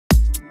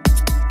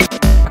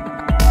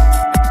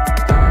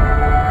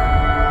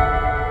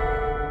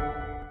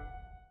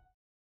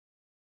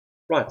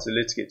Right, so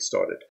let's get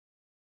started.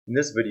 In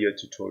this video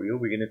tutorial,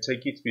 we're going to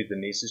take you through the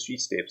necessary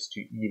steps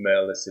to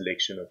email a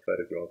selection of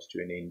photographs to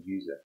an end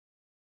user.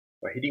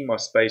 By hitting my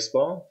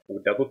spacebar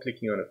or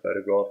double-clicking on a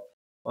photograph,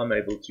 I'm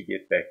able to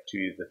get back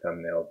to the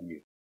thumbnail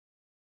view.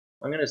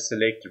 I'm going to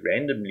select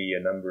randomly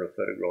a number of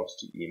photographs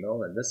to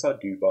email, and this I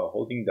do by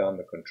holding down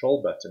the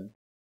control button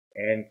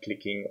and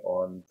clicking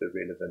on the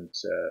relevant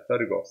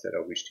photographs that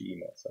I wish to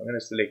email. So I'm going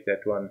to select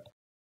that one,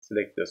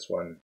 select this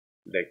one,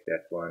 select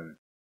that one,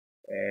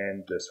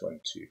 and this one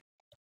too.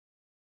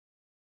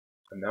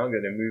 I'm now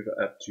going to move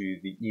up to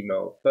the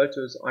email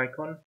photos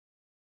icon,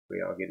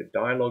 where I'll get a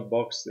dialog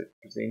box that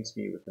presents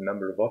me with a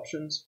number of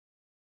options,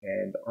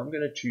 and I'm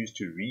going to choose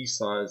to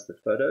resize the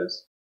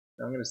photos.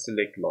 I'm going to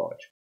select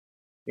large.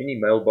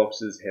 Many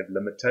mailboxes have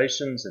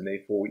limitations, and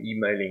therefore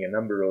emailing a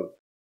number of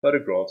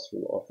photographs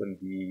will often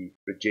be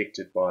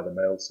rejected by the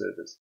mail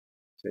service.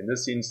 So in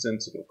this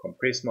instance, it will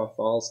compress my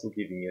file, still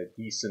giving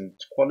a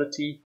decent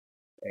quality,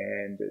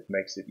 and it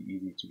makes it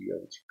easy to be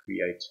able to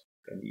create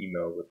an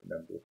email with a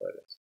number of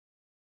photos.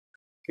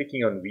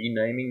 Clicking on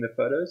renaming the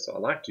photos, I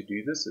like to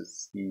do this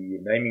as the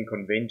naming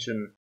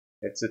convention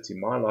that sits in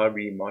my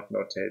library might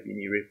not have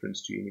any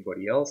reference to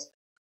anybody else.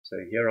 So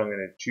here I'm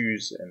going to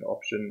choose an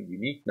option,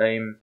 unique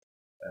name,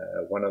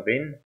 1 of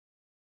n,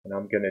 and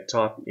I'm going to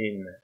type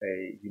in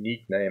a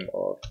unique name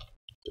of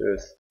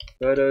Earth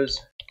Photos,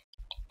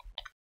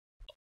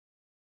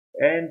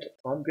 and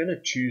I'm going to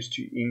choose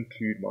to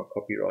include my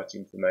copyright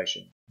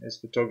information. As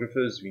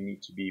photographers, we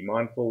need to be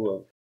mindful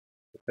of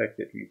the fact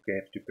that we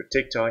have to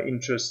protect our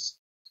interests.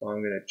 So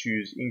I'm going to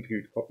choose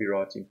include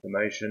copyright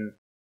information,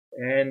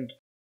 and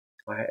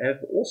I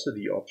have also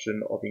the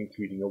option of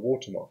including a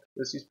watermark.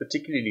 This is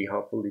particularly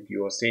helpful if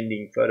you are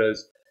sending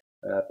photos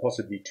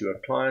possibly to a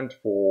client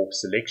for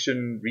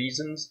selection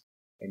reasons,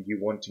 and you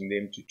wanting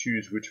them to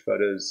choose which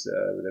photos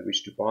they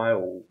wish to buy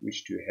or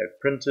wish to have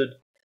printed.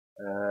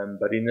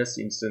 But in this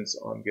instance,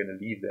 I'm going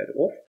to leave that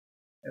off,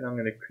 and I'm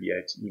going to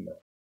create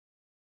email.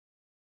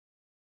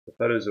 The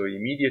photos are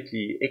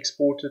immediately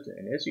exported,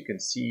 and as you can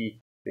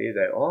see, there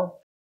they are.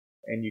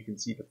 And you can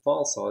see the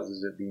file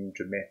sizes have been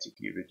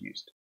dramatically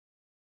reduced.